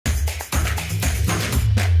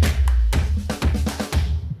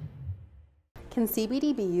Can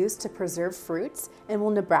CBD be used to preserve fruits? And will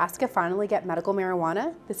Nebraska finally get medical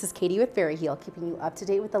marijuana? This is Katie with Veriheal, keeping you up to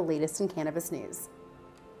date with the latest in cannabis news.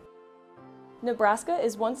 Nebraska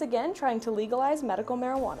is once again trying to legalize medical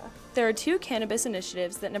marijuana. There are two cannabis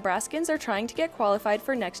initiatives that Nebraskans are trying to get qualified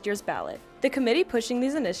for next year's ballot. The committee pushing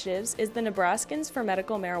these initiatives is the Nebraskans for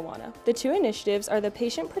Medical Marijuana. The two initiatives are the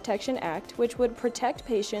Patient Protection Act, which would protect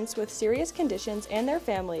patients with serious conditions and their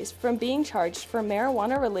families from being charged for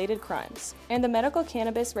marijuana-related crimes, and the Medical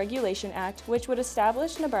Cannabis Regulation Act, which would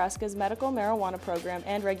establish Nebraska's medical marijuana program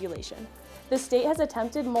and regulation. The state has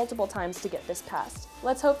attempted multiple times to get this passed.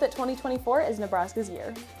 Let's hope that 2024 is Nebraska's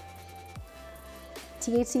year.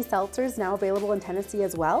 THC-Seltzer is now available in Tennessee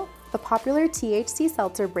as well. The popular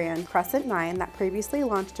THC-Seltzer brand Crescent 9 that previously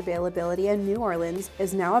launched availability in New Orleans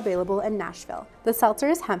is now available in Nashville. The seltzer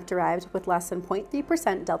is hemp-derived with less than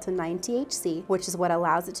 0.3% Delta-9 THC, which is what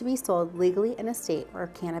allows it to be sold legally in a state where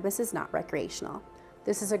cannabis is not recreational.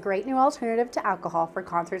 This is a great new alternative to alcohol for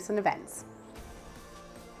concerts and events.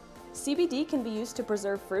 CBD can be used to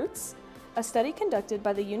preserve fruits. A study conducted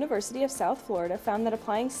by the University of South Florida found that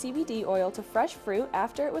applying CBD oil to fresh fruit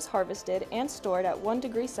after it was harvested and stored at 1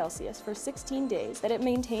 degree Celsius for 16 days, that it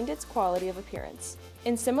maintained its quality of appearance.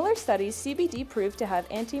 In similar studies, CBD proved to have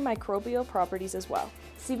antimicrobial properties as well.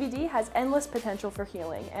 CBD has endless potential for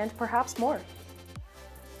healing, and perhaps more.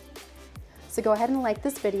 So go ahead and like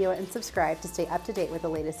this video and subscribe to stay up to date with the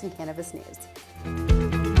latest in cannabis news.